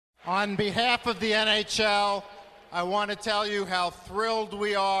On behalf of the NHL, I want to tell you how thrilled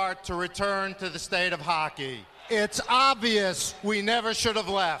we are to return to the state of hockey. It's obvious we never should have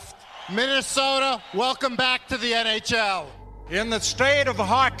left. Minnesota, welcome back to the NHL. In the state of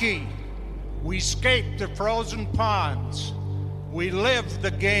hockey, we skate the frozen ponds. We live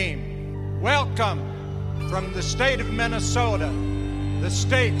the game. Welcome from the state of Minnesota, the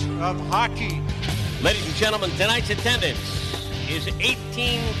state of hockey. Ladies and gentlemen, tonight's attendance is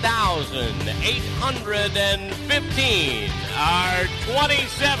 18,815, our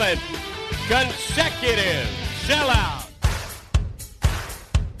 27th consecutive sellout.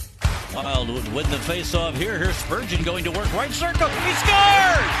 Wild would win the face-off here. Here's Spurgeon going to work right circle. He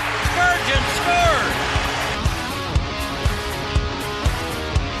scores! Spurgeon scores!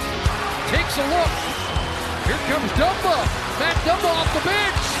 Takes a look. Here comes Dumba. Matt Dumba off the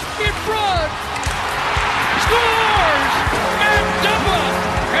bench. In front. Scores! Matt Dumba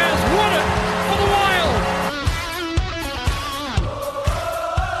has won it for the Wild.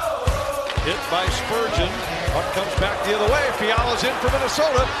 Hit by Spurgeon. Puck comes back the other way. Fiala's in for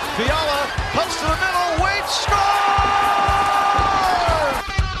Minnesota. Fiala punts to the middle. Waits, scores!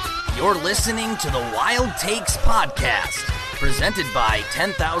 You're listening to the Wild Takes podcast, presented by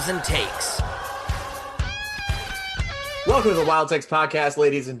 10,000 Takes. Welcome to the Wild Takes podcast,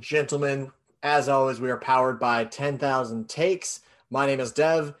 ladies and gentlemen. As always, we are powered by 10,000 Takes. My name is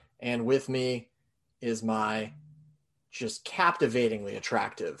Dev, and with me is my just captivatingly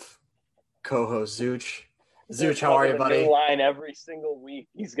attractive co-host, Zooch. Zooch, how are you, buddy? New line every single week.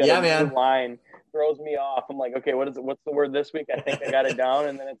 He's got a new line. Throws me off. I'm like, okay, what is it? What's the word this week? I think I got it down.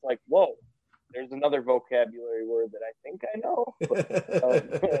 And then it's like, whoa, there's another vocabulary word that I think I know.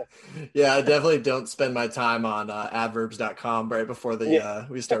 Yeah, I definitely don't spend my time on adverbs.com right before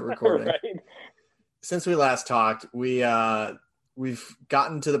we start recording. Right. Since we last talked, we've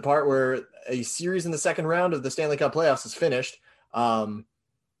gotten to the part where a series in the second round of the Stanley Cup playoffs is finished.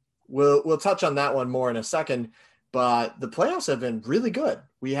 We'll touch on that one more in a second, but the playoffs have been really good.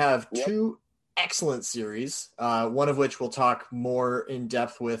 We have two excellent series, one of which we'll talk more in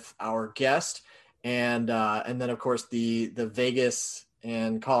depth with our guest, and then of course the Vegas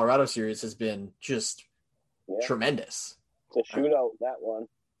and Colorado series has been just tremendous. It's a shootout, that one.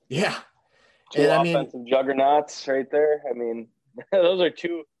 Yeah, two offensive juggernauts right there. I mean, those are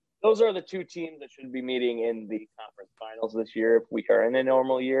the two teams that should be meeting in the conference finals this year if we are in a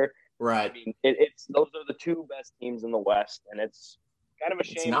normal year. Right. I mean, those are the two best teams in the West, and it's kind of a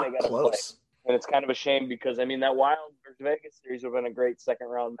shame they got to play. And it's kind of a shame because, I mean, that Wild versus Vegas series would have been a great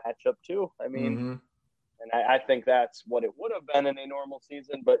second-round matchup too. I mean, and I think that's what it would have been in a normal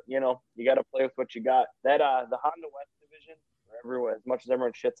season. But, you know, you got to play with what you got. That the Honda West division, where everyone, as much as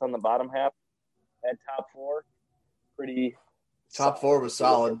everyone shits on the bottom half, that top four, pretty top four was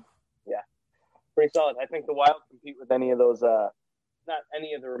solid. Yeah, pretty solid. I think the Wild compete with any of those not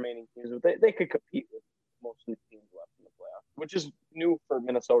any of the remaining teams, but they could compete with most of the teams left in the playoffs, which is new for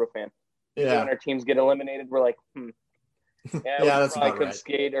Minnesota fans. Yeah. When our teams get eliminated, we're like, Yeah, that's probably couldn't right.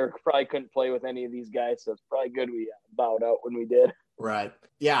 skate or probably couldn't play with any of these guys, so it's probably good we bowed out when we did. Right.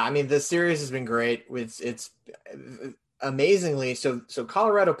 Yeah, I mean, the series has been great. It's amazingly so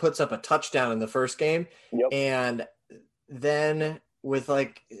Colorado puts up a touchdown in the first game, and then with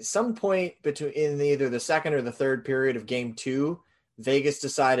like some point between in either the second or the third period of game 2, Vegas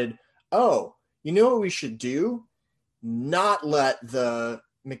decided, oh, you know what we should do? Not let the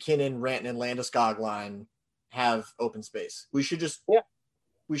McKinnon, Rantanen, Landeskog line have open space. We should just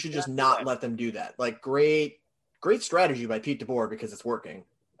not let them do that. Like great strategy by Pete DeBoer because it's working.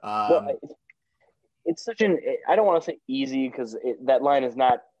 It's such I don't want to say easy because that line is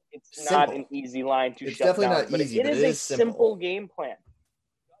not. It's simple. Not an easy line to it's shut down. Definitely not easy, but it is a simple game plan.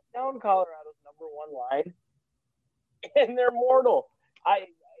 Shut down Colorado's number one line, and they're mortal.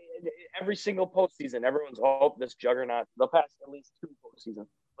 Every single postseason, everyone's this juggernaut. They'll pass at least 2 postseasons.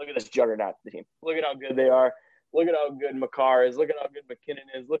 Look at this juggernaut team. Look at how good they are. Look at how good Makar is. Look at how good McKinnon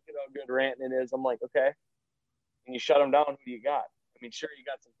is. Look at how good Rantanen is. I'm like, okay. And you shut them down, who do you got? I mean, sure, you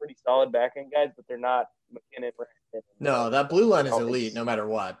got some pretty solid backing guys, but they're not McKinnon, Rantanen. No, that blue line is elite no matter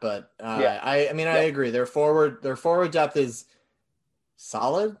what. But I agree. Their forward depth is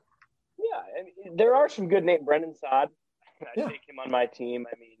solid. Yeah, and there are some good names. Brendan Saad. I'd take him on my team.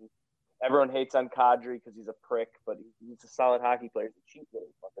 I mean, everyone hates on Kadri because he's a prick, but he's a solid hockey player. He's a cheap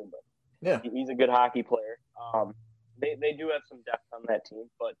little fucker, but he's a good hockey player. They do have some depth on that team,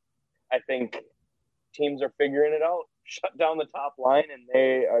 but I think teams are figuring it out. Shut down the top line, and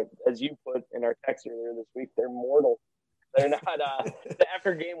they are, as you put in our text earlier this week, they're mortal. They're not.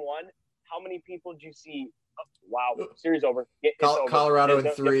 After game 1, how many people did you see? Wow, series over. It's over. Colorado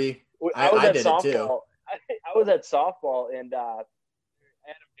in 3. I did it too. I was at softball, and Adam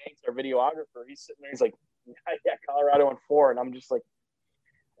Banks, our videographer, he's sitting there. He's like, "Yeah, Colorado in 4," and I'm just like,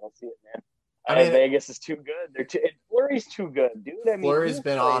 "I don't see it, man." Vegas is too good. Fleury's too good, dude. I mean, Fleury's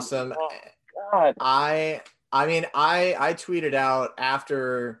been awesome. Oh, God. I tweeted out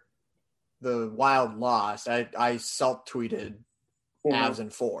after the Wild lost. I self-tweeted Avs in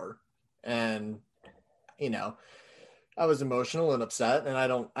 4, and I was emotional and upset, and I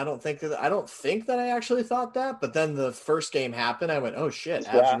don't think that I actually thought that. But then the first game happened. I went, "Oh shit,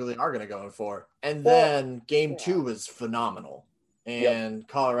 Avs really are going to go in 4." And then game 2 was phenomenal. And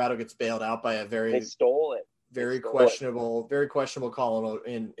Colorado gets bailed out by a they stole it. Very questionable call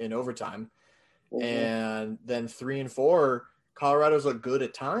in overtime. And then 3 and 4, Colorado's look good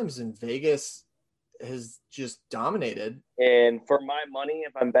at times, and Vegas has just dominated. And for my money,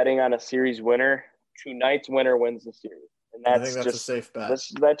 if I'm betting on a series winner, tonight's winner wins the series. And I think that's a safe bet.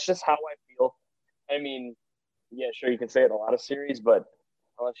 That's just how I feel. I mean, yeah, sure, you can say it in a lot of series, but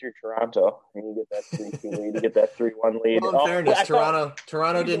unless you're Toronto and you get that 3-2 lead, you get that 3-1 lead. Well, in fairness,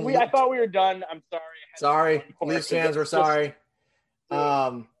 Toronto didn't. I thought we were done. I'm sorry. Sorry, Leafs fans were sorry.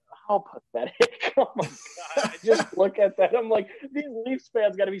 How pathetic! Oh my God! I just look at that. I'm like, these Leafs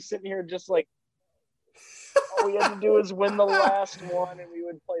fans got to be sitting here just like, all we had to do is win the last one, and we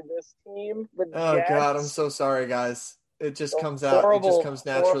would play this team. Oh Jets. God, I'm so sorry, guys. It just comes out. It just comes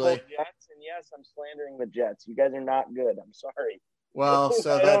naturally. Jets, and yes, I'm slandering the Jets. You guys are not good. I'm sorry. Well,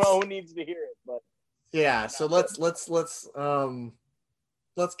 so I don't know who needs to hear it, but yeah. So let's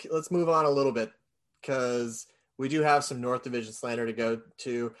move on a little bit, because we do have some North Division slander to go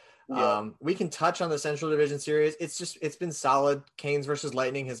to. Yeah. We can touch on the Central Division series. It's been solid. Canes versus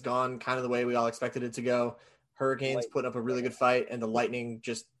Lightning has gone kind of the way we all expected it to go. Hurricanes put up a really good fight, and the Lightning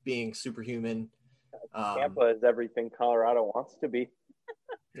just being superhuman. Tampa is everything Colorado wants to be.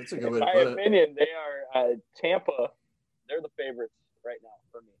 That's a good way to put it. In my opinion, they are Tampa. They're the favorites right now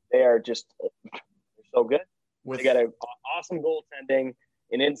for me. They are just they're so good. They got an awesome goaltending,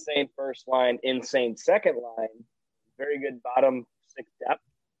 an insane first line, insane second line, very good bottom 6 depth.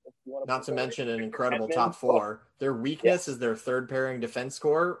 Not to mention an incredible top 4. Their weakness is their third pairing defense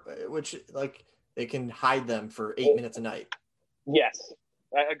score, which they can hide them for 8 minutes a night. Yes,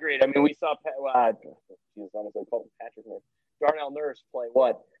 I agreed. I mean, we saw Patrick Nurse, Darnell Nurse play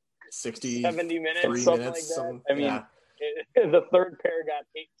 70 minutes, something like that. I mean, the third pair got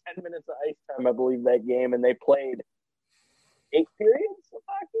 10 minutes of ice time, I believe, that game, and they played 8 periods of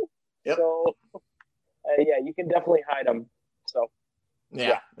hockey. Yep. So, you can definitely hide them. So.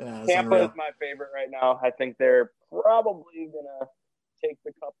 Yeah, Tampa is my favorite right now. I think they're probably gonna take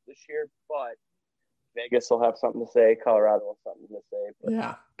the cup this year, but Vegas will have something to say. Colorado will have something to say.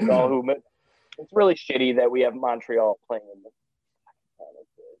 But it's really shitty that we have Montreal playing in the.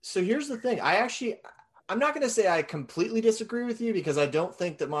 So here's the thing. I'm not going to say I completely disagree with you, because I don't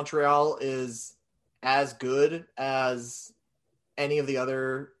think that Montreal is as good as any of the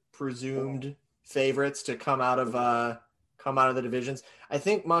other presumed favorites to come out of the divisions. I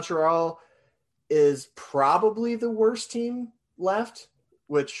think Montreal is probably the worst team left,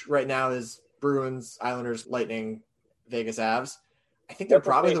 which right now is Bruins, Islanders, Lightning, Vegas Avs. I think they're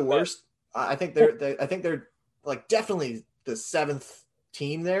probably the worst. I think they're like definitely the 7th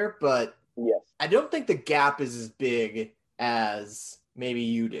team there, but yes, I don't think the gap is as big as maybe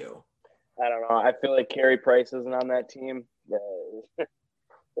you do. I don't know. I feel like Carey Price isn't on that team.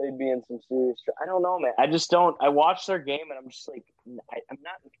 They'd be in some serious. I don't know, man. I just don't. I watch their game and I'm just like, I'm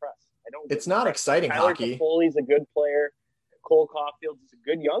not impressed. It's not exciting Tyler hockey. Toffoli's a good player. Cole Caulfield is a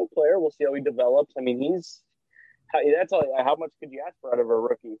good young player. We'll see how he develops. I mean, that's all. How much could you ask for out of a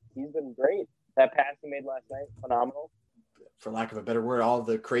rookie? He's been great. That pass he made last night, phenomenal. For lack of a better word, all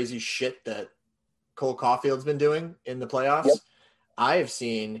the crazy shit that Cole Caulfield's been doing in the playoffs. Yep. I have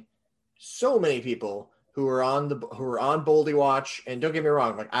seen so many people who are on Boldy Watch, and don't get me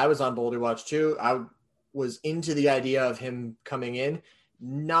wrong, like I was on Boldy Watch too. I was into the idea of him coming in,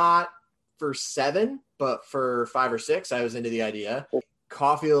 not for 7, but for 5 or 6. I was into the idea.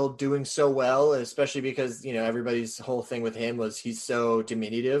 Caulfield doing so well, especially because everybody's whole thing with him was he's so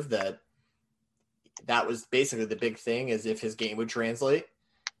diminutive that was basically the big thing, is if his game would translate,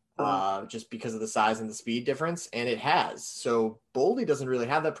 just because of the size and the speed difference, and it has. So Boldy doesn't really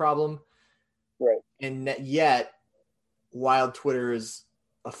have that problem. Right. And yet, Wild Twitter is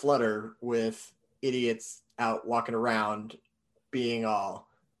aflutter with idiots out walking around being all,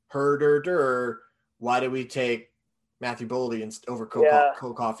 herder, why do we take Matthew Boldy over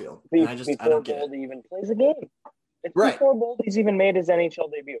Cole Caulfield? I don't get it. Boldy even plays a game. It's right. before Boldy's even made his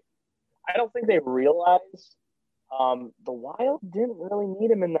NHL debut. I don't think they realized the Wild didn't really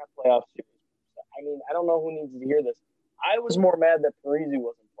need him in that playoff series. I mean, I don't know who needs to hear this. I was more mad that Parise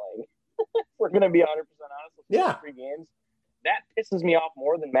wasn't playing. We're going to be 100% honest with 3 games. That pisses me off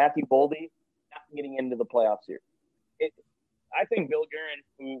more than Matthew Boldy not getting into the playoff series. I think Bill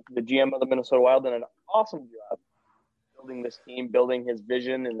Guerin, the GM of the Minnesota Wild, did an awesome job building this team, building his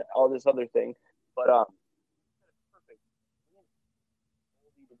vision, and all this other thing. But perfect.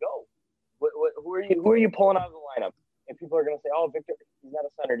 To go. Who are you pulling out of the lineup? And people are going to say, "Oh, Victor, he's not a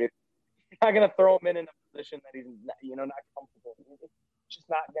center, dude." You're not going to throw him in a position that he's not comfortable. It's just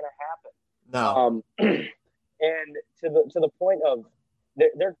not going to happen. No. And to the point of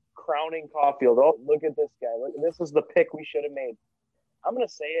they're crowning Caulfield. Oh, look at this guy. Look, this is the pick we should have made. I'm going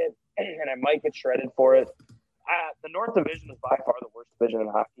to say it, and I might get shredded for it. The North Division is by far the worst division in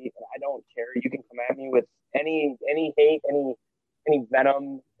hockey, and I don't care. You can come at me with any hate, any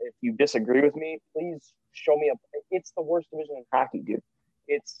venom. If you disagree with me, please show me it's the worst division in hockey, dude.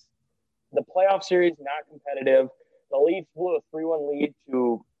 It's the playoff series, not competitive. The Leafs blew a 3-1 lead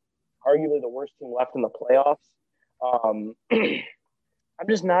to arguably the worst team left in the playoffs. I'm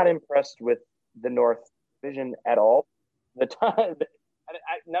just not impressed with the North Division at all.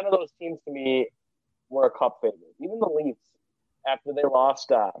 None of those teams to me were a cup favorite. Even the Leafs, after they lost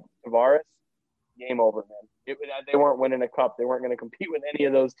Tavares, game over, man. They weren't winning a cup. They weren't going to compete with any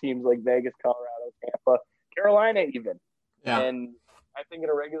of those teams like Vegas, Colorado, Tampa, Carolina even. Yeah. And I think in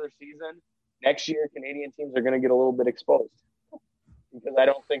a regular season, next year, Canadian teams are going to get a little bit exposed. Because I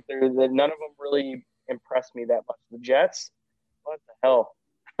don't think none of them really impressed me that much. The Jets, what the hell?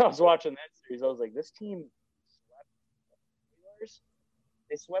 I was watching that series. I was like, this team swept the Oilers.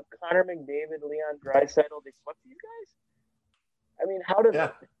 They swept Connor McDavid, Leon Draisaitl. They swept these guys. I mean, how did?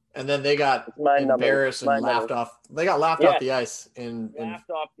 Yeah, and then they got embarrassed and laughed off. They got laughed off the ice. Laughed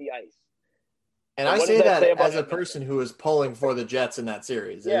off the ice. And I say that as a person who was pulling for the Jets in that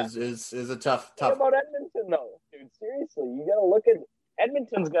series. Yeah. Is a tough. What about Edmonton though, dude? Seriously, you got to look at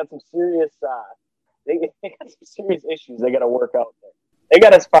Edmonton's got some serious. They got some serious issues they got to work out there. They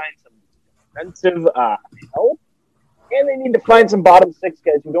got to find some defensive help, and they need to find some bottom six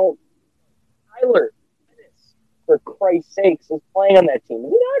guys who don't. Tyler, for Christ's sakes, is playing on that team.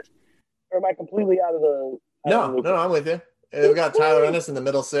 Is he not? Or am I completely out of the? No, I'm with you. We got Tyler Ennis in the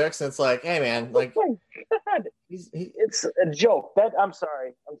middle six, and it's like, hey man, like, oh my God, it's a joke. I'm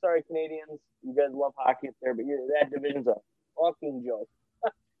sorry, Canadians. You guys love hockey up there, but that division's a fucking joke.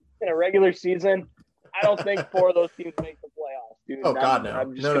 In a regular season, I don't think 4 of those teams make the playoffs, dude. Oh God, no.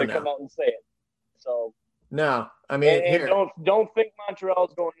 I'm just gonna come out and say it. So no, I mean, and don't think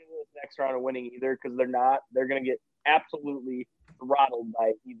Montreal's going into this next round of winning either, because they're not. They're gonna get absolutely throttled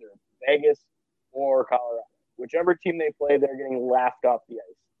by either Vegas or Colorado. Whichever team they play, they're getting laughed off the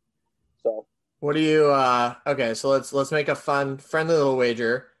ice. So what do you? Okay, so let's make a friendly little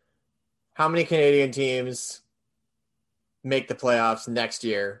wager. How many Canadian teams make the playoffs next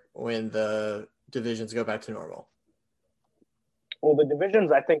year when the divisions go back to normal? Well, the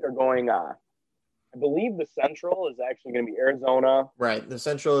divisions I think are going. I believe the Central is actually going to be Arizona. Right, the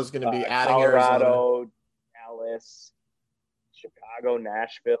Central is going to be adding Colorado, Arizona, Dallas, Chicago,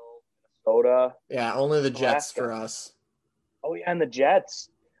 Nashville, Minnesota. Yeah, only the Jets for us. Oh yeah, and the Jets.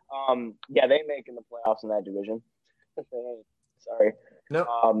 Yeah, they make in the playoffs in that division. Sorry.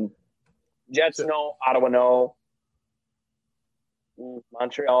 No. Jets no, Ottawa no.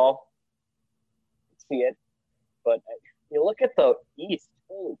 Montreal. See it. But you look at the East,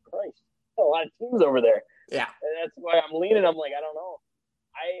 holy Christ. A lot of teams over there. Yeah. And that's why I'm leaning. I'm like, I don't know.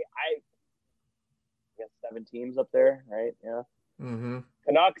 I got 7 teams up there, right? Yeah. Mm-hmm.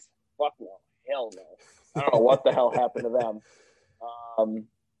 Canucks, fuck no. Hell no. I don't know what the hell happened to them.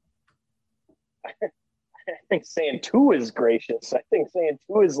 I think saying 2 is gracious. I think saying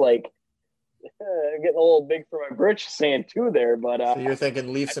 2 is like getting a little big for my britch saying 2 there. But so you're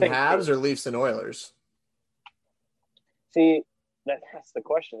thinking Leafs and Habs or Leafs and Oilers? See, that's the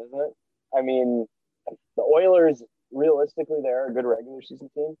question, isn't it? I mean, the Oilers, realistically, they're a good regular season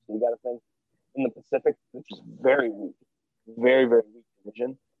team. So you got to think in the Pacific, which is very weak, very, very weak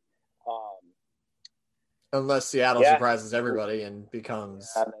division. Unless Seattle surprises everybody and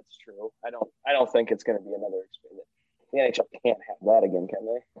becomes. Yeah, that's true. I don't think it's going to be another experience. The NHL can't have that again, can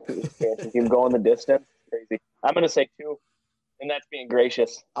they? Can't keep going the distance. Crazy. I'm going to say 2, and that's being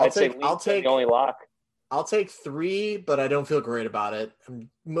gracious. I'll take the only lock. I'll take 3, but I don't feel great about it. I'm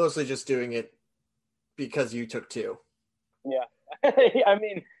mostly just doing it because you took 2. Yeah. I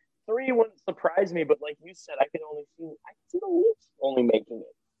mean, 3 wouldn't surprise me, but like you said, I can see the Leafs only making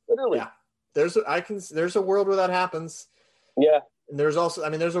it. Literally. Yeah. There's a world where that happens. Yeah. And there's also, I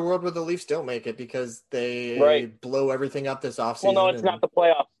mean, there's a world where the Leafs don't make it because they blow everything up this offseason. Well, no, it's not the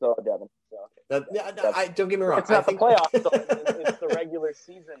playoffs, though, Devin. So, don't get me wrong. It's not the playoffs, though. It's the regular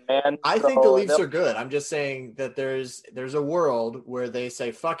season, man. I think the Leafs are good. I'm just saying that there's a world where they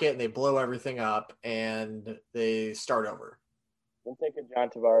say fuck it and they blow everything up and they start over. I'm taking John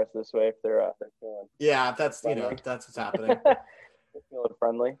Tavares this way if they're feeling. Yeah, that's friendly. That's what's happening. They're feeling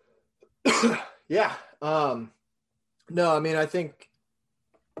friendly. Yeah. No, I mean, I think,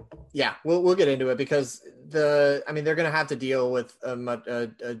 yeah, we'll get into it because they're going to have to deal with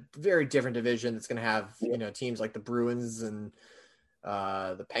a very different division that's going to have, teams like the Bruins and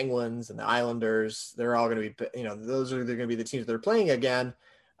the Penguins and the Islanders. They're all going to be, those are going to be the teams that are playing again,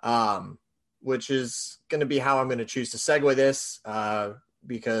 which is going to be how I'm going to choose to segue this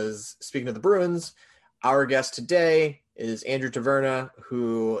because speaking of the Bruins, our guest today is Andrew Taverna,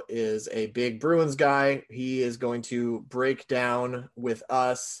 who is a big Bruins guy. He is going to break down with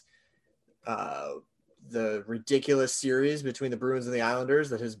us the ridiculous series between the Bruins and the Islanders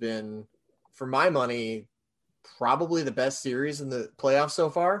that has been, for my money, probably the best series in the playoffs so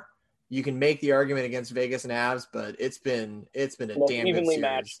far. You can make the argument against Vegas and Avs, but it's been a damn evenly good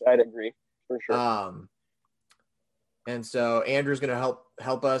matched. I'd agree for sure. And so Andrew's going to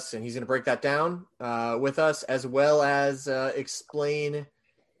help us, and he's going to break that down with us, as well as explain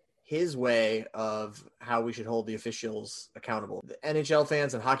his way of how we should hold the officials accountable. The NHL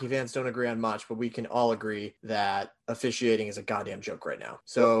fans and hockey fans don't agree on much, but we can all agree that officiating is a goddamn joke right now.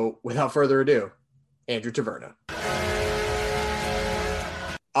 So without further ado, Andrew Taverna.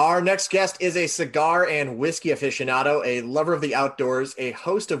 Our next guest is a cigar and whiskey aficionado, a lover of the outdoors, a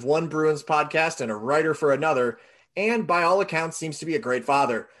host of One Bruins podcast, and a writer for another, and by all accounts seems to be a great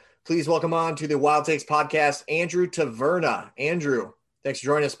father. Please welcome on to the Wild Takes podcast, Andrew Taverna. Andrew, thanks for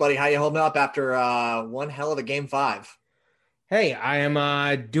joining us, buddy. How you holding up after one hell of a Game 5? Hey, I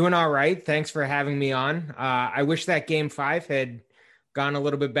am doing all right. Thanks for having me on. I wish that Game 5 had gone a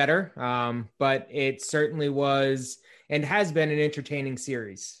little bit better, but it certainly was and has been an entertaining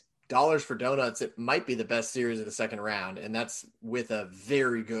series. Dollars for donuts, it might be the best series of the second round, and that's with a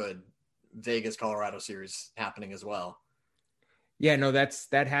very good Vegas Colorado series happening as well. Yeah, no,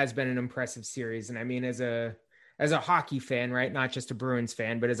 that has been an impressive series. And I mean, as a hockey fan, right, not just a Bruins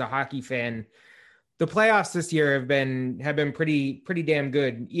fan, but as a hockey fan, the playoffs this year have been pretty damn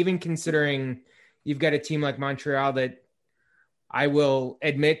good, even considering you've got a team like Montreal that I will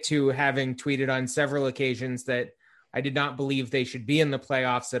admit to having tweeted on several occasions that I did not believe they should be in the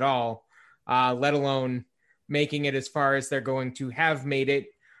playoffs at all, let alone making it as far as they're going to have made it.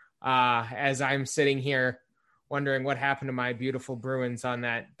 As I'm sitting here wondering what happened to my beautiful Bruins on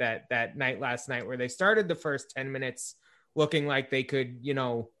that night last night, where they started the first 10 minutes looking like they could,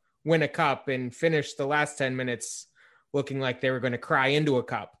 win a cup and finish the last 10 minutes looking like they were going to cry into a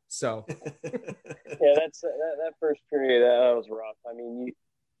cup. So yeah, that first period, that was rough. I mean,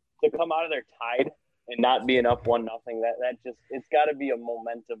 to come out of there tied and not being up 1-0, that just, it's got to be a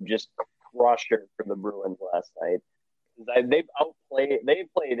momentum just crusher for the Bruins last night. They played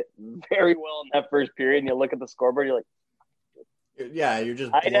very well in that first period, and you look at the scoreboard, you're like, yeah, you're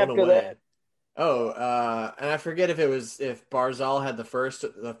just blown away. And I forget if Barzal had the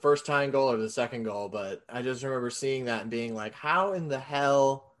first tying goal or the second goal, but I just remember seeing that and being like, how in the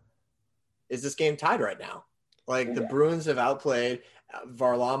hell is this game tied right now? Like, the Bruins have outplayed.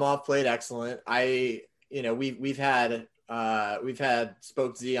 Varlamov played excellent. We've had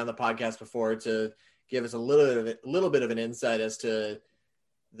Spoke Z on the podcast before to give us a little bit of an insight as to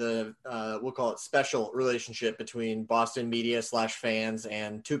the we'll call it special relationship between Boston media / fans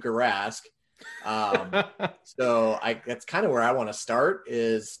and Tuukka Rask. So that's kind of where I want to start.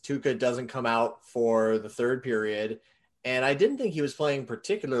 Is Tuukka doesn't come out for the third period, and I didn't think he was playing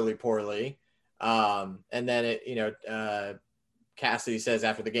particularly poorly. And then Cassidy says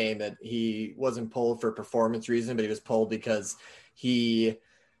after the game that he wasn't pulled for performance reason, but he was pulled because he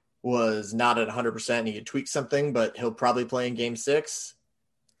was not at 100% and he had tweaked something, but he'll probably play in Game 6.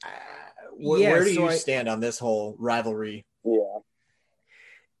 Where do you stand on this whole rivalry?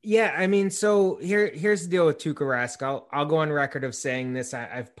 Yeah, I mean, so here's the deal with Tuukka Rask. I'll go on record of saying this.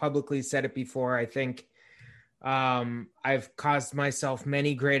 I've publicly said it before. I think I've caused myself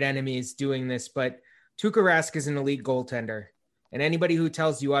many great enemies doing this, but Tuukka Rask is an elite goaltender. And anybody who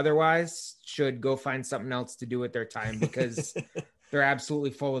tells you otherwise should go find something else to do with their time because they're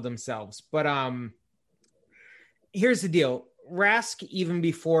absolutely full of themselves. But here's the deal. Rask, even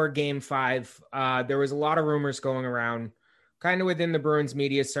before Game 5, there was a lot of rumors going around, kind of within the Bruins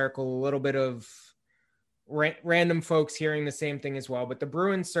media circle, a little bit of random folks hearing the same thing as well. But the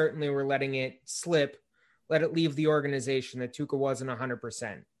Bruins certainly were letting it slip let it leave the organization that Tuukka wasn't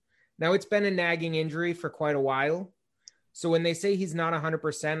 100%. Now, it's been a nagging injury for quite a while. So when they say he's not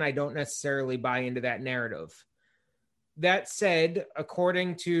 100%, I don't necessarily buy into that narrative. That said,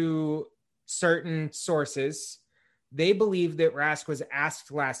 according to certain sources, they believe that Rask was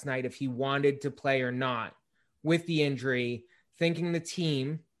asked last night if he wanted to play or not with the injury, thinking the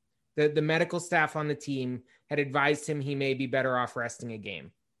team, the medical staff on the team had advised him he may be better off resting a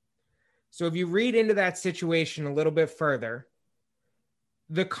game. So if you read into that situation a little bit further,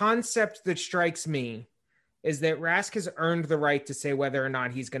 the concept that strikes me is that Rask has earned the right to say whether or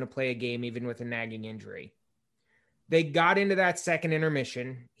not he's going to play a game, even with a nagging injury. They got into that second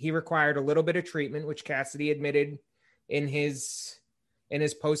intermission. He required a little bit of treatment, which Cassidy admitted in his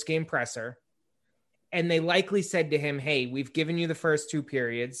post-game presser. And they likely said to him, hey, we've given you the first 2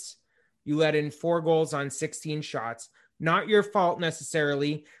 periods. You let in 4 goals on 16 shots. Not your fault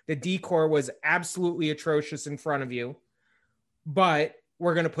necessarily. The D-core was absolutely atrocious in front of you. But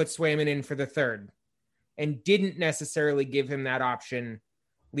we're going to put Swayman in for the third. And didn't necessarily give him that option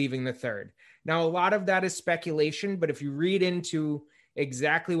leaving the third. Now, a lot of that is speculation, but if you read into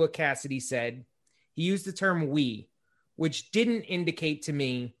exactly what Cassidy said, he used the term we, which didn't indicate to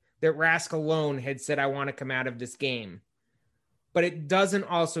me that Rask alone had said, I want to come out of this game. But it doesn't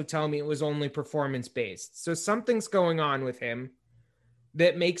also tell me it was only performance-based. So something's going on with him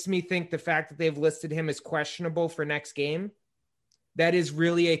that makes me think the fact that they've listed him as questionable for next game, that is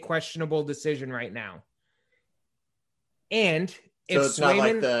really a questionable decision right now. And so if it's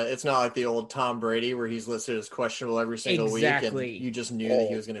Swayman, not like the old Tom Brady where he's listed as questionable every single week and you just knew that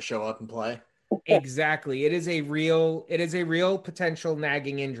he was going to show up and play. Exactly. It is a real potential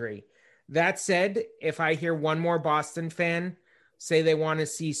nagging injury. That said, if I hear one more Boston fan say they want to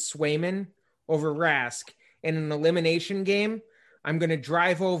see Swayman over Rask in an elimination game, I'm going to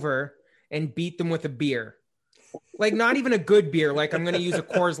drive over and beat them with a beer. Like, not even a good beer. Like, I'm going to use a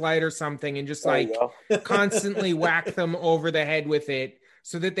Coors Light or something and just constantly whack them over the head with it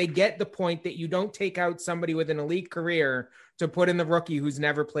so that they get the point that you don't take out somebody with an elite career to put in the rookie who's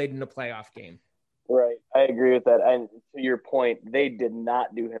never played in a playoff game. Right. I agree with that. And to your point, they did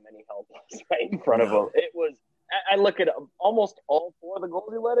not do him any help right in front of him. It was, I look at almost all 4 of the goals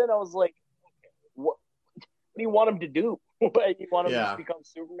he let in. I was like, what do you want him to do? You want him to become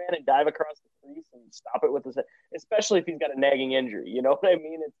Superman and dive across the crease and stop it with his head, especially if he's got a nagging injury. You know what I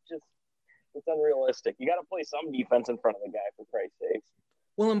mean? It's unrealistic. You got to play some defense in front of the guy, for Christ's sakes.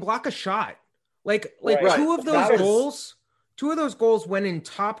 Well, and block a shot. Like right. Two of those goals went in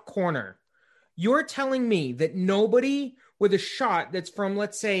top corner. You're telling me that nobody with a shot that's from,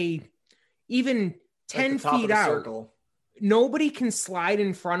 let's say, even 10 feet out, circle, nobody can slide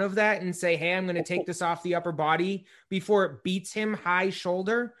in front of that and say, hey, I'm going to take this off the upper body before it beats him high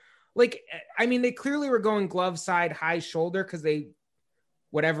shoulder. Like, I mean, they clearly were going glove side, high shoulder, because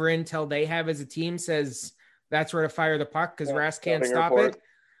whatever intel they have as a team says that's where to fire the puck because Rask can't stop it.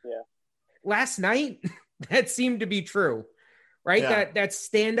 Yeah. Last night, that seemed to be true, right? Yeah. That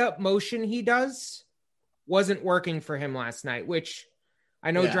stand-up motion he does wasn't working for him last night, which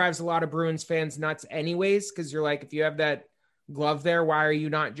I know drives a lot of Bruins fans nuts anyways, because you're like, if you have that glove there, why are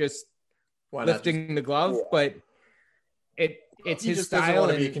you not just lifting the glove? Yeah. But it's his style. He doesn't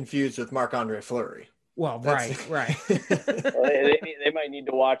want to be confused with Marc-Andre Fleury. Well, right. Well, they might need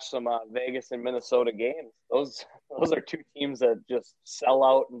to watch some Vegas and Minnesota games. Those are 2 teams that just sell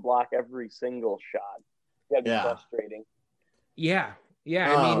out and block every single shot. That'd be frustrating. Yeah.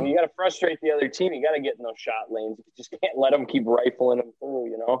 I mean, you got to frustrate the other team. You got to get in those shot lanes. You just can't let them keep rifling them through.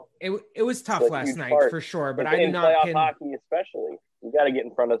 You know, it was tough last night for sure. But I do not playoff hockey, especially. You got to get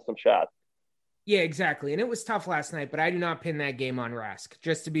in front of some shots. Yeah, exactly. And it was tough last night, but I do not pin that game on Rask.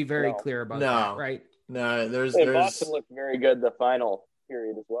 Just to be very clear about that, right? No, Boston looked very good the final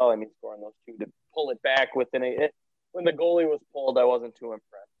period as well. I mean, scoring those 2 to pull it back within when the goalie was pulled, I wasn't too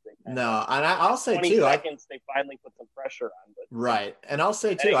impressed. No, and I'll say 20 too, seconds they finally put some pressure on. But right, and I'll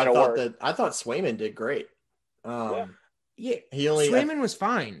say too, I thought Swayman did great. Swayman was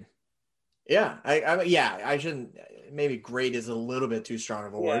fine. Yeah, I shouldn't. Maybe great is a little bit too strong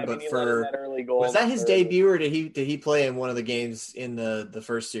of a word, but for that early goal, was that his debut, or did he play in one of the games in the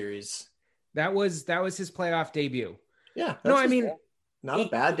first series? That was his playoff debut. Yeah, not a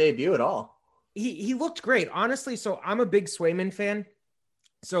bad debut at all. He looked great, honestly. So I'm a big Swayman fan.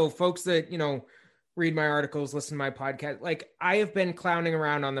 So folks that, read my articles, listen to my podcast, like I have been clowning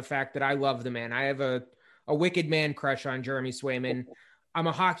around on the fact that I love the man. I have a wicked man crush on Jeremy Swayman. I'm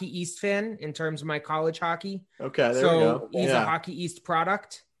a Hockey East fan in terms of my college hockey. Okay, there we go. He's a Hockey East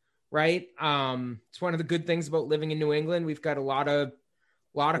product, right? It's one of the good things about living in New England. We've got a lot of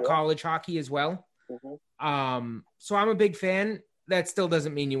college hockey as well. So I'm a big fan. That still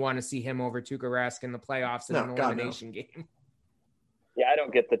doesn't mean you want to see him over Tuukka Rask in the playoffs in an elimination game. Yeah, I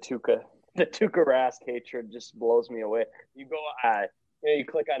don't get the Tuukka Rask hatred. Just blows me away. You go, you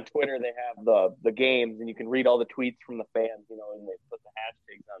click on Twitter, they have the games, and you can read all the tweets from the fans, and they put the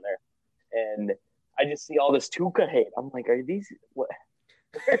hashtags on there. And I just see all this Tuukka hate. I'm like, are these what?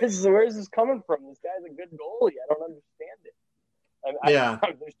 Where is this coming from? This guy's a good goalie. I don't understand it.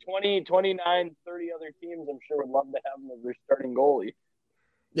 There's 20, 29, 30 other teams I'm sure would love to have him as their starting goalie.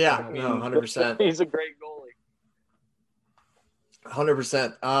 Yeah, 100%. He's a great goalie.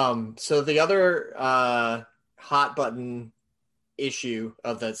 100%. So the other hot button issue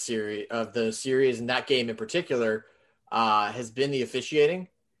of the series and that game in particular has been the officiating.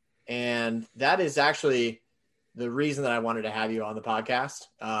 And that is actually the reason that I wanted to have you on the podcast,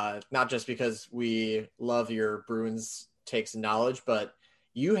 not just because we love your Bruins takes and knowledge, but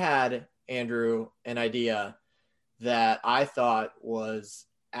you had, Andrew, an idea that I thought was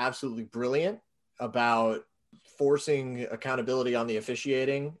absolutely brilliant about forcing accountability on the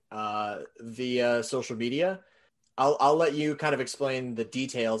officiating via social media. I'll let you kind of explain the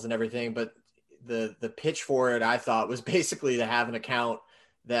details and everything, but the pitch for it, I thought, was basically to have an account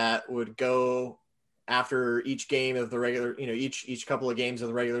that would go after each game of the regular, each couple of games of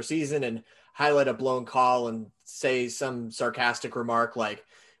the regular season and highlight a blown call and say some sarcastic remark like,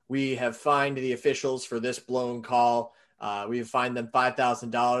 we have fined the officials for this blown call. We have fined them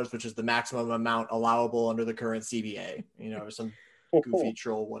 $5,000, which is the maximum amount allowable under the current CBA, or some goofy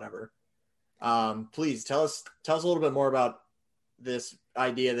troll, whatever. Please tell us a little bit more about this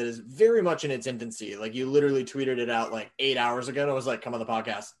idea that is very much in its infancy. Like, you literally tweeted it out like 8 hours ago, and it was like, come on the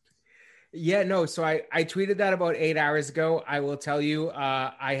podcast. Yeah, no. So I tweeted that about 8 hours ago. I will tell you,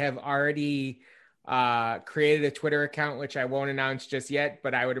 I have already created a Twitter account, which I won't announce just yet,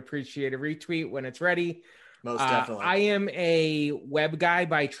 but I would appreciate a retweet when it's ready. Most definitely. I am a web guy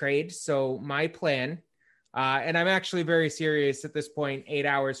by trade. So my plan, and I'm actually very serious at this point, 8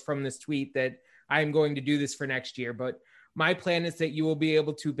 hours from this tweet, that I'm going to do this for next year. But my plan is that you will be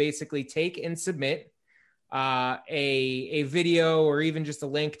able to basically take and submit a video or even just a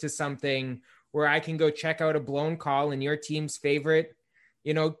link to something where I can go check out a blown call in your team's favorite,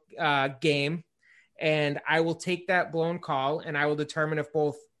 game. And I will take that blown call and I will determine if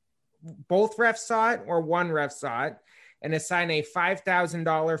both refs saw it or one ref saw it, and assign a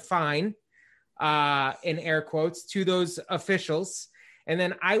 $5,000 fine, in air quotes, to those officials. And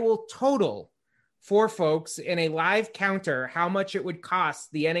then I will total for folks in a live counter how much it would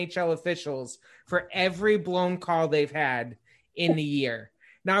cost the NHL officials for every blown call they've had in the year.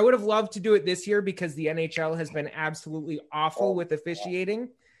 Now, I would have loved to do it this year because the NHL has been absolutely awful with officiating.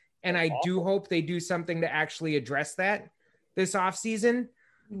 And I do hope they do something to actually address that this offseason.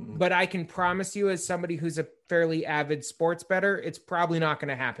 But I can promise you, as somebody who's a fairly avid sports bettor, it's probably not going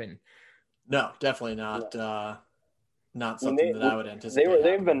to happen. No, definitely not. Not something that I would anticipate.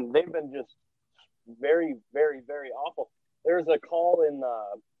 They've been just very, very, very awful. There was a call in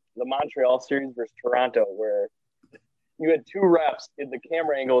the Montreal series versus Toronto where you had two refs. The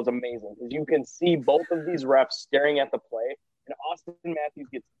camera angle is amazing because you can see both of these refs staring at the play, and Austin Matthews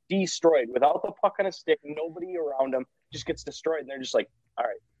gets destroyed without the puck on a stick. Nobody around him, just gets destroyed, and they're just like, all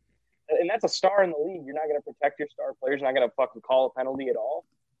right. And that's a star in the league. You're not going to protect your star players. You're not going to fucking call a penalty at all.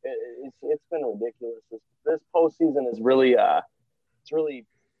 It's been ridiculous. This postseason is really it's really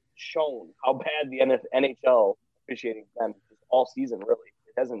shown how bad the NHL officiating's been all season. Really,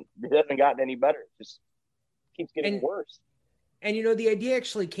 it hasn't gotten any better. It just keeps getting worse. And the idea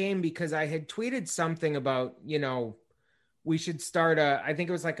actually came because I had tweeted something about we should start I think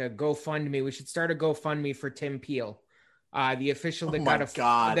it was like a GoFundMe. We should start a GoFundMe for Tim Peel, the official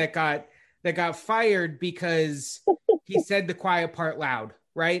that got fired because he said the quiet part loud.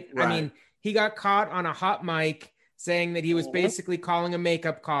 Right? I mean, he got caught on a hot mic saying that he was basically calling a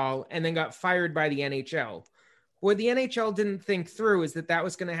makeup call and then got fired by the NHL. What the NHL didn't think through is that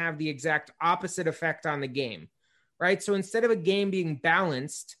was going to have the exact opposite effect on the game, right? So instead of a game being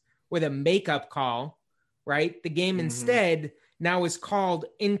balanced with a makeup call, right, the game instead now is called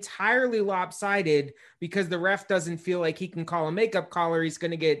entirely lopsided because the ref doesn't feel like he can call a makeup call or he's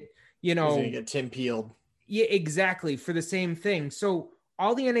going to get, he's going to get Tim Peeled. Yeah, exactly, for the same thing. So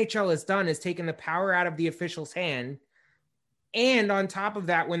all the NHL has done is taken the power out of the official's hand. And on top of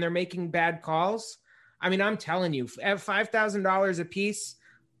that, when they're making bad calls, I mean, I'm telling you, at $5,000 a piece,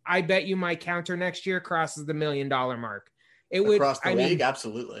 I bet you my counter next year crosses the $1 million mark. Across the league,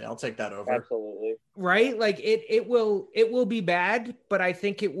 absolutely. I'll take that over. Absolutely. Right? Like it will be bad, but I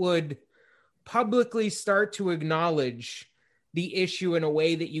think it would publicly start to acknowledge the issue in a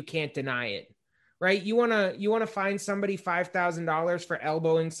way that you can't deny it. right? You want to find somebody $5,000 for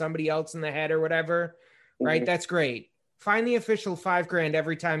elbowing somebody else in the head or whatever, right? That's great. Find the official $5,000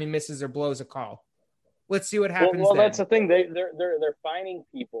 every time he misses or blows a call. Let's see what happens. Well, that's the thing. They're fining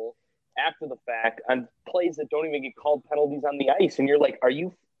people after the fact on plays that don't even get called penalties on the ice, and you're like, are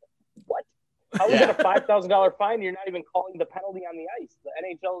you what? How is it a $5,000 fine? You're not even calling the penalty on the ice. The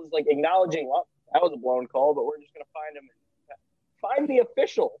NHL is like acknowledging, well, that was a blown call, but we're just going to fine him. Find the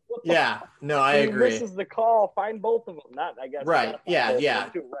official. I agree. This is the call. Find both of them. Not, I guess. Right. Yeah.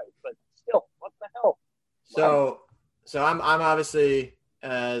 Too, right. But still, what the hell? So I'm obviously,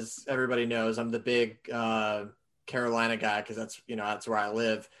 as everybody knows, I'm the big Carolina guy because that's where I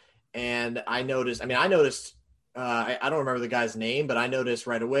live. And I noticed. I don't remember the guy's name, but I noticed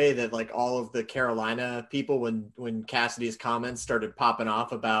right away that like all of the Carolina people, when Cassidy's comments started popping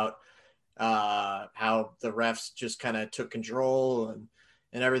off about how the refs just kind of took control and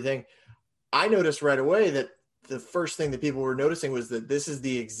everything, I noticed right away that the first thing that people were noticing was that this is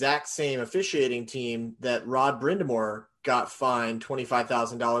the exact same officiating team that Rod Brindamore got fined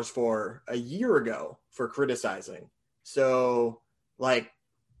 $25,000 for a year ago for criticizing. So like,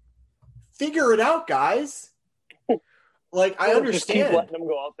 figure it out, guys. Like, I understand. Just keep letting them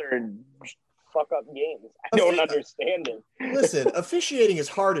go out there and fuck up games. I don't understand it. Listen, officiating is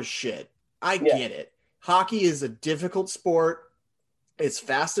hard as shit. I get it. Hockey is a difficult sport. It's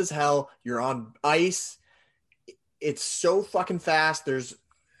fast as hell. You're on ice. It's so fucking fast. There's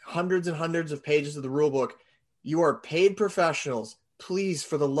hundreds and hundreds of pages of the rule book. You are paid professionals. Please,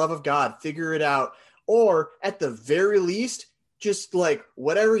 for the love of God, figure it out. Or at the very least, just like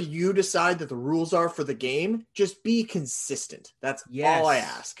whatever you decide that the rules are for the game, just be consistent. That's all I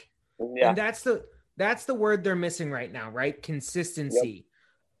ask. Yeah. And that's the word they're missing right now, right? Consistency. Yep.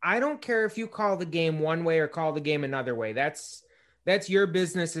 I don't care if you call the game one way or call the game another way. That's your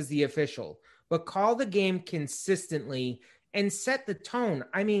business as the official. But call the game consistently and set the tone.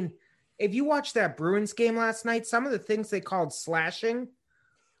 I mean, if you watched that Bruins game last night, some of the things they called slashing,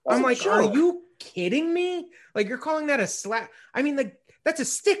 I'm like, are you kidding me? Like, you're calling that a slap? I mean, that's a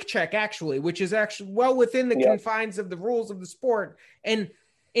stick check, actually, which is actually well within the confines of the rules of the sport. And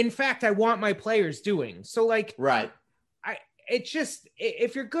in fact, I want my players doing. So, like, right. It's just,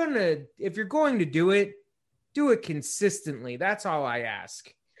 if you're going to do it consistently. That's all I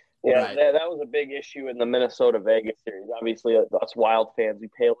ask. Yeah, right. That was a big issue in the Minnesota Vegas series. Obviously, us Wild fans, we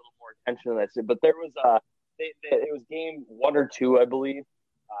pay a little more attention to that. But there was it was game 1 or 2, I believe.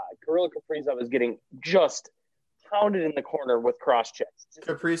 Kirill Kaprizov is getting just pounded in the corner with cross checks.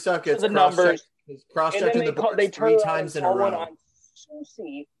 Kaprizov gets the numbers, cross-checked in the board 3 times in a row. On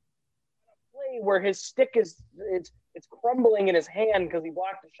Soucy, a play where his stick is it's crumbling in his hand because he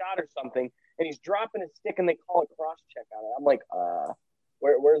blocked a shot or something, and he's dropping his stick, and they call a cross check on it. I'm like,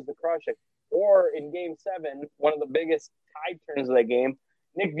 where's the cross check? Or in Game 7, one of the biggest tide turns of that game,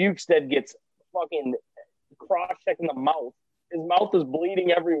 Nick Bjugstad gets fucking cross check in the mouth. His mouth is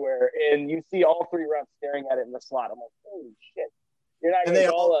bleeding everywhere, and you see all 3 refs staring at it in the slot. I'm like, holy shit! You're not. And they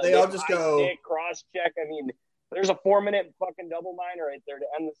all just go cross check. I mean, there's a 4-minute fucking double minor right there to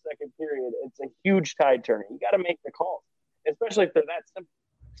end the second period. It's a huge tide turner. You got to make the calls, especially if they're that simple.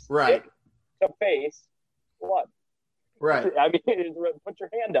 Right. To face blood. Right. I mean, put your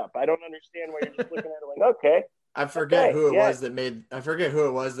hand up. I don't understand why you're just looking at it like, okay. I forget who it was that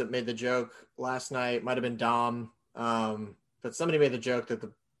made the joke last night. Might have been Dom. But somebody made the joke that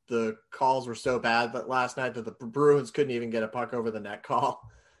the calls were so bad that last night that the Bruins couldn't even get a puck over the net call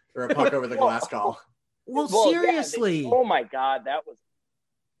or a puck over the glass call. Well, seriously. Oh my God, that was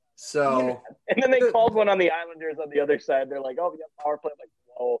so. And then they called one on the Islanders on the other side. They're like, "Oh, yeah, power play." I'm like,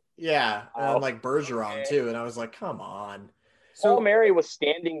 whoa. Yeah, and like Bergeron too, and I was like, "Come on." So Mary was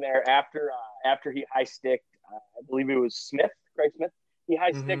standing there after he high sticked. I believe it was Craig Smith. He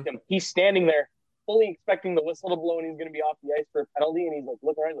high sticked him. He's standing there, fully expecting the whistle to blow, and he's going to be off the ice for a penalty. And he's like,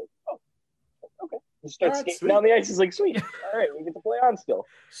 looking around, like, "Oh, okay." He starts skating down the ice. He's like, "Sweet, all right, we get to play on still."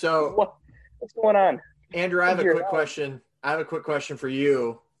 So what's going on, Andrew? I have a quick question. I have a quick question for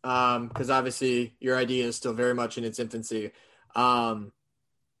you, because obviously your idea is still very much in its infancy.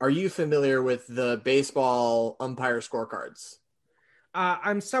 Are you familiar with the baseball umpire scorecards?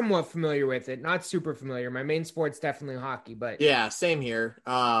 I'm somewhat familiar with it, not super familiar. My main sport's definitely hockey, but yeah, same here.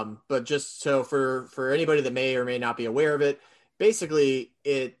 But just so for anybody that may or may not be aware of it, basically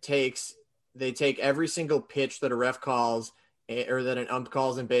they take every single pitch that a ref calls or that an ump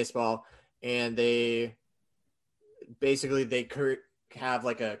calls in baseball, and they have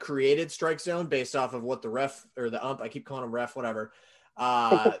like a created strike zone based off of what the ref or the ump, I keep calling them ref, whatever.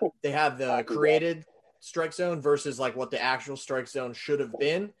 They have the created strike zone versus like what the actual strike zone should have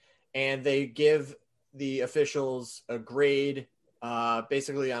been. and they give the officials a grade,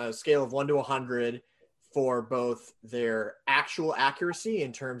 basically on a scale of 1 to 100 for both their actual accuracy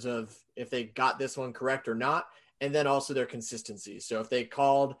in terms of if they got this one correct or not, and then also their consistency. So if they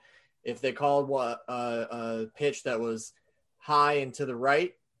called what a pitch that was high and to the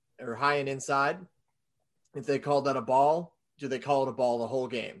right or high and inside, if they called that a ball, do they call it a ball the whole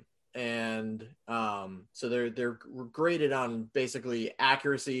game? And so they're graded on basically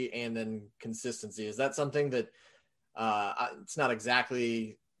accuracy and then consistency. Is that something that it's not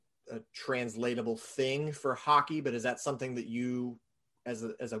exactly a translatable thing for hockey, but is that something that you as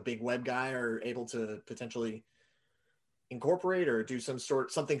a big web guy are able to potentially incorporate or do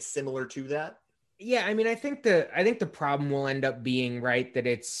something similar to that? Yeah, I mean, I think the problem will end up being, right, that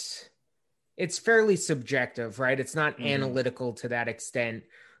it's fairly subjective, right? It's not analytical to that extent.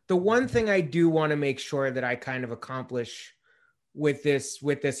 The one thing I do want to make sure that I kind of accomplish with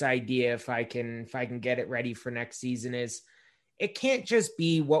this idea, if I can get it ready for next season, is it can't just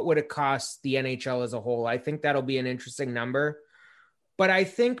be what would it cost the NHL as a whole. I think that'll be an interesting number, but I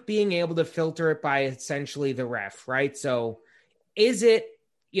think being able to filter it by essentially the ref, right? So is it,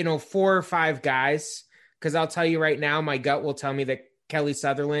 4 or 5 guys? Because I'll tell you right now, my gut will tell me that Kelly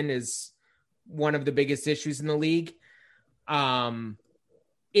Sutherland is one of the biggest issues in the league.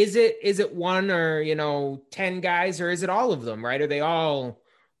 Is it 1 or 10 guys, or is it all of them, right? Are they all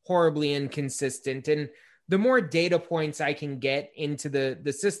horribly inconsistent? And the more data points I can get into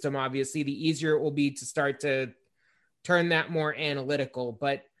the system, obviously, the easier it will be to start to turn that more analytical.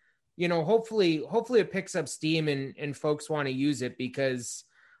 But, hopefully it picks up steam and folks want to use it, because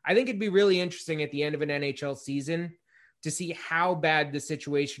I think it'd be really interesting at the end of an NHL season to see how bad the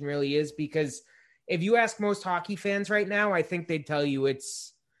situation really is. Because if you ask most hockey fans right now, I think they'd tell you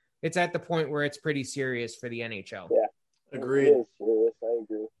it's at the point where it's pretty serious for the NHL. Yeah. Agreed. It is serious. I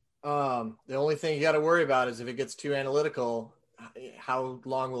agree. The only thing you got to worry about is if it gets too analytical, how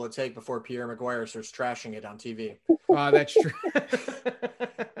long will it take before Pierre McGuire starts trashing it on TV? Oh, that's true.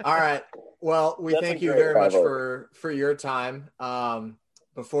 All right. Well, we thank you very much for your time.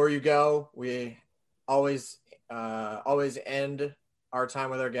 Before you go, we always end our time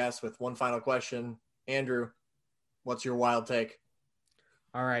with our guests with one final question. Andrew, what's your wild take?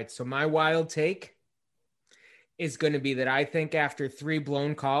 All right. So my wild take is going to be that I think after 3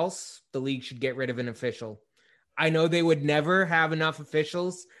 blown calls, the league should get rid of an official. I know they would never have enough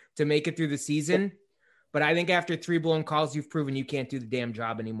officials to make it through the season, but I think after 3 blown calls, you've proven you can't do the damn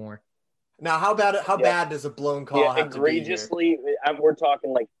job anymore. Now, how bad does a blown call have to be? Egregiously, we're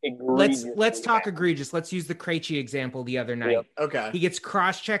talking like egregious. Let's talk egregious. Let's use the Krejci example the other night. Yep. Okay. He gets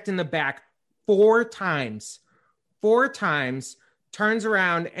cross-checked in the back 4 times. 4 times, turns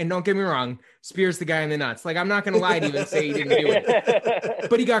around, and don't get me wrong, spears the guy in the nuts. Like, I'm not going to lie to you and say he didn't do it.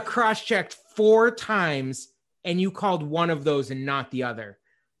 But he got cross-checked 4 times, and you called one of those and not the other.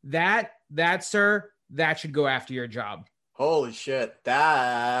 That, sir, that should go after your job. Holy shit.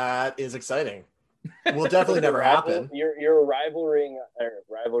 That is exciting. Will definitely never happen. You're rivaling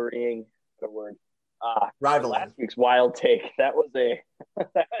the word. Rivaling. Last week's wild take. That was a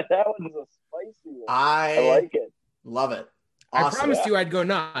spicy one. I like it. Love it. Awesome. I promised you I'd go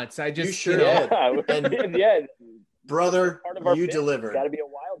nuts. I just you sure did. And yeah, brother, you delivered. Got to be a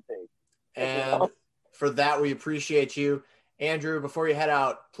wild take. And for that, we appreciate you. Andrew, before you head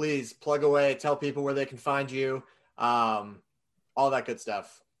out, please plug away, tell people where they can find you, all that good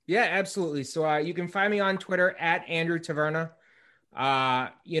stuff. Yeah, absolutely. So you can find me on Twitter at Andrew Taverna.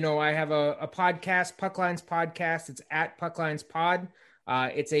 I have a podcast, Pucklines Podcast. It's at Pucklines Pod.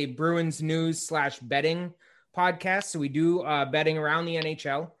 It's a Bruins news / betting podcast. So we do betting around the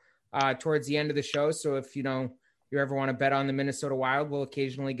NHL towards the end of the show. So if you ever want to bet on the Minnesota Wild, we'll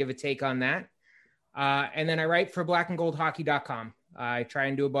occasionally give a take on that. And then I write for blackandgoldhockey.com. I try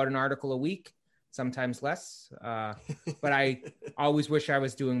and do about an article a week, sometimes less, but I always wish I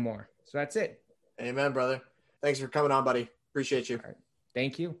was doing more. So that's it. Amen, brother. Thanks for coming on, buddy. Appreciate you. All right.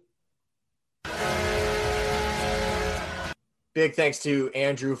 Thank you. Big thanks to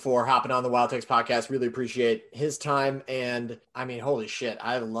Andrew for hopping on the Wild Takes podcast. Really appreciate his time. And I mean, holy shit,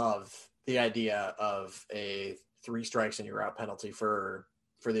 I love the idea of a 3 strikes and you're out penalty for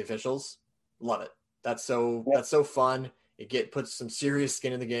the officials. Love it. That's so fun. It puts some serious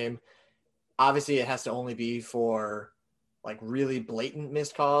skin in the game. Obviously, it has to only be for like really blatant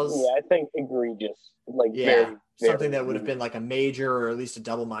missed calls. Yeah, I think egregious. Very, something that would have been like a major or at least a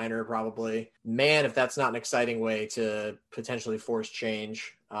double minor, probably. Man, if that's not an exciting way to potentially force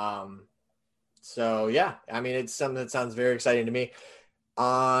change. So yeah, I mean, it's something that sounds very exciting to me.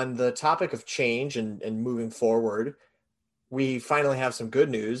 On the topic of change and moving forward, we finally have some good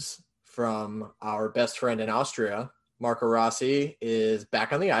news from our best friend in Austria. Marco Rossi is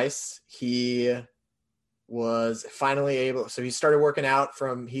back on the ice. He was finally able, so he started working out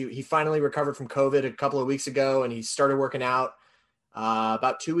he finally recovered from COVID a couple of weeks ago, and he started working out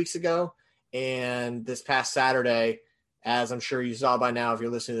about 2 weeks ago. And this past Saturday, as I'm sure you saw by now if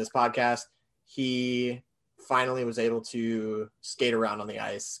you're listening to this podcast, he finally was able to skate around on the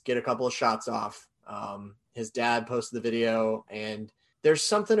ice, get a couple of shots off. His dad posted the video, and there's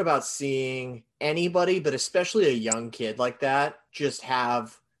something about seeing anybody, but especially a young kid like that, just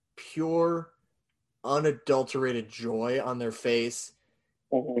have pure, unadulterated joy on their face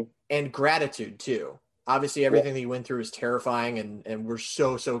and gratitude too. Obviously, everything that he went through is terrifying, and we're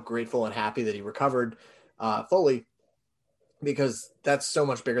so grateful and happy that he recovered fully, because that's so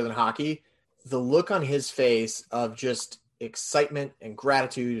much bigger than hockey. The look on his face of just excitement and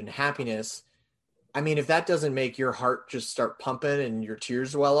gratitude and happiness, I mean, if that doesn't make your heart just start pumping and your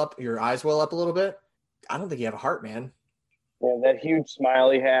tears well up, your eyes well up a little bit, I don't think you have a heart, man. Yeah, that huge smile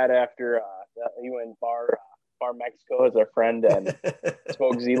he had after he went bar Mexico, as our friend and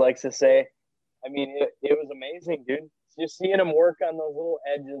Smoke Z likes to say. I mean, it was amazing, dude. Just seeing him work on those little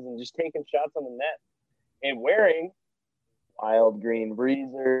edges and just taking shots on the net and wearing wild green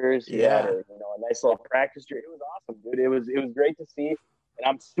breezers. He had a nice little practice jersey. It was awesome, dude. It was great to see, and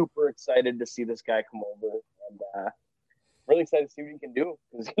I'm super excited to see this guy come over, and really excited to see what he can do,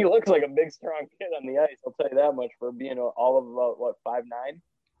 because he looks like a big, strong kid on the ice. I'll tell you that much, for being all of about 5'9".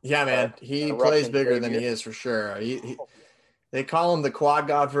 Yeah, man, he plays bigger than he is for sure. They call him the quad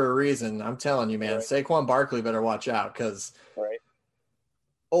god for a reason. I'm telling you, man. Right. Saquon Barkley better watch out, because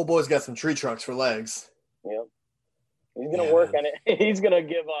old boy's got some tree trunks for legs. Yep. He's going to work on it. He's going to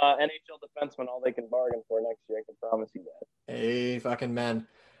give NHL defensemen all they can bargain for next year. I can promise you that. Hey, fucking men.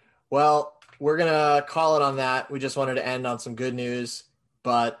 Well, we're going to call it on that. We just wanted to end on some good news.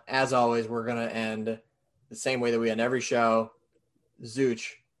 But as always, we're going to end the same way that we end every show. Zooch,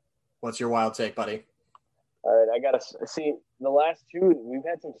 what's your wild take, buddy? All right, I got to see the last two. We've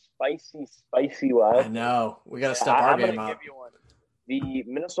had some spicy wild. I know. We got to step our game up. I'm going to give you one. The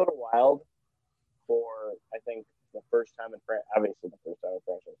Minnesota Wild, for, I think, the first time in franchise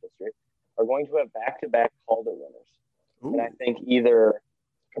history, are going to have back-to-back Calder winners. Ooh. And I think either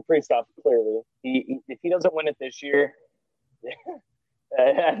Kaprizov, clearly, if he doesn't win it this year,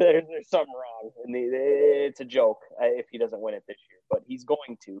 there's something wrong. And it's a joke if he doesn't win it this year. But he's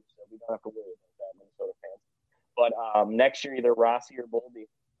going to, so we don't have to worry about that, Minnesota fans. But next year, either Rossi or Boldy,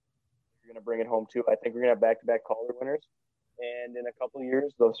 you're going to bring it home too. I think we're going to have back-to-back Calder winners. And in a couple of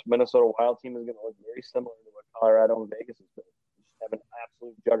years, the Minnesota Wild team is going to look very similar to what Colorado and Vegas has been. Just have an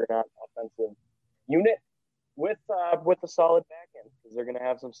absolute juggernaut offensive unit with a solid back end, because they're going to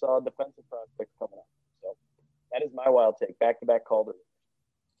have some solid defensive prospects coming up. So that is my wild take. Back-to-back Calder.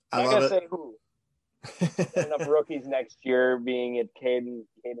 I'm not going to say who. Enough rookies next year, being it Calen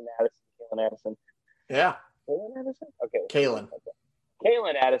Addison. Yeah. Calen Addison? Okay. Calen. Okay.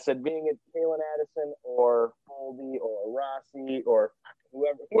 Calen Addison, being it Calen Addison or Boldy or Rossi or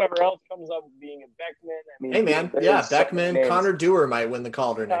whoever else comes up, being a Beckman. I mean, hey man, yeah, Beckman, Connor Dewar might win the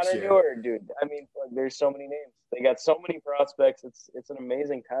Calder next year. Connor Dewar, dude. I mean, there's so many names. They got so many prospects. It's an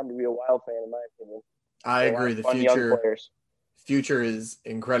amazing time to be a Wild fan, in my opinion. I agree. The future is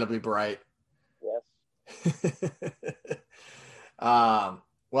incredibly bright. Yes.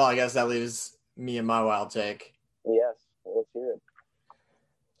 Well, I guess that leaves me and my wild take. Yes, let's hear it.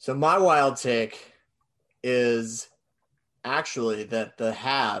 So my wild take is actually that the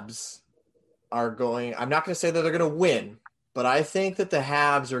Habs are going – I'm not going to say that they're going to win, but I think that the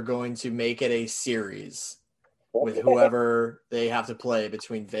Habs are going to make it a series with whoever they have to play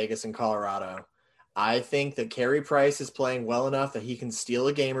between Vegas and Colorado. I think that Carey Price is playing well enough that he can steal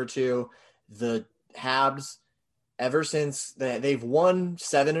a game or two. The Habs, ever since they've won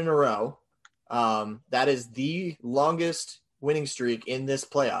 7 in a row, that is the longest winning streak in this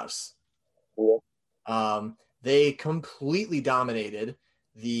playoffs. They completely dominated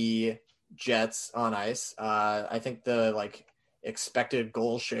the Jets on ice. I think the expected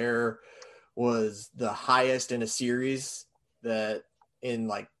goal share was the highest in a series that in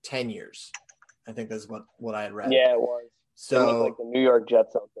 10 years. I think that's what I had read. Yeah, it was. So it was like the New York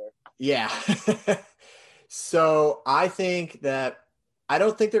Jets out there. Yeah. So I think that I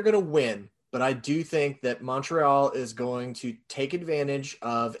don't think they're going to win, but I do think that Montreal is going to take advantage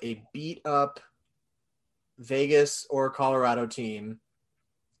of a beat up Vegas or Colorado team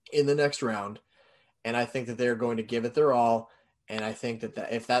in the next round. And I think that they're going to give it their all. And I think that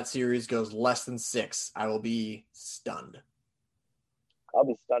if that series goes less than 6, I will be stunned. I'll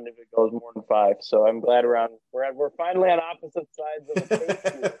be stunned if it goes more than 5. So I'm glad we're finally on opposite sides of the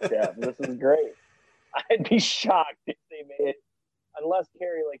Patriots, Jeff. This is great. I'd be shocked if they made it, unless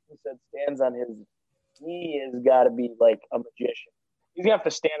Kerry, like you said, stands on his. He has got to be like a magician. He's gonna have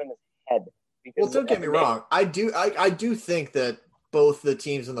to stand on his head. Well, don't get me wrong. I do think that both the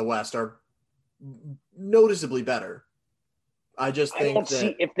teams in the West are noticeably better. I just think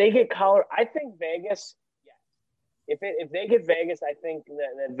if they get Colorado, I think Vegas. Yes, if they get Vegas, I think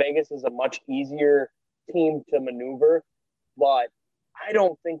that Vegas is a much easier team to maneuver. But I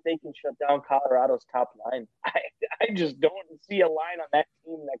don't think they can shut down Colorado's top line. I just don't see a line on that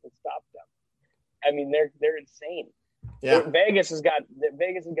team that can stop them. I mean, they're insane. Yeah, Vegas has got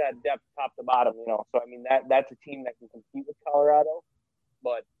depth top to bottom, So I mean that's a team that can compete with Colorado.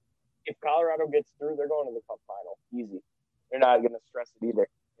 But if Colorado gets through, they're going to the Cup final easy. They're not going to stress it either.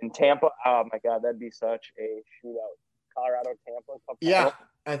 In Tampa, oh my God, that'd be such a shootout. Colorado Tampa Cup final. Yeah,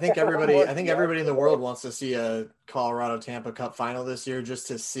 I think everybody in the world wants to see a Colorado Tampa Cup final this year, just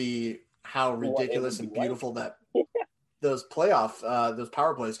to see how ridiculous and beautiful that those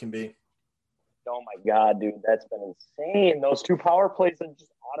power plays can be. Oh my God, dude, that's been insane. Those 2 power plays are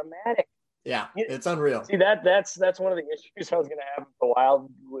just automatic. Yeah, it's unreal. See, that's one of the issues I was going to have if the Wild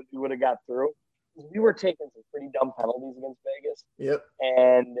would have got through. We were taking some pretty dumb penalties against Vegas. Yep.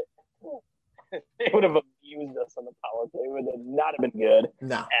 And they would have abused us on the power play. It would have not have been good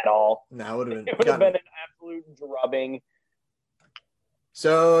at all. No, it would have been an absolute drubbing.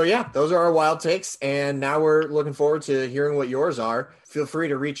 So, yeah, those are our wild takes. And now we're looking forward to hearing what yours are. Feel free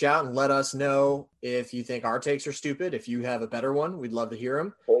to reach out and let us know if you think our takes are stupid. If you have a better one, we'd love to hear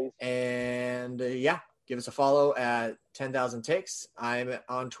them. Please. And, give us a follow at 10,000 Takes. I'm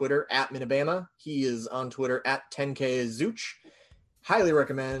on Twitter at Minabama. He is on Twitter at 10KZooch. Highly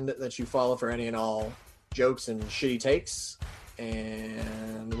recommend that you follow for any and all jokes and shitty takes.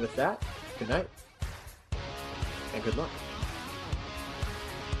 And with that, good night and good luck.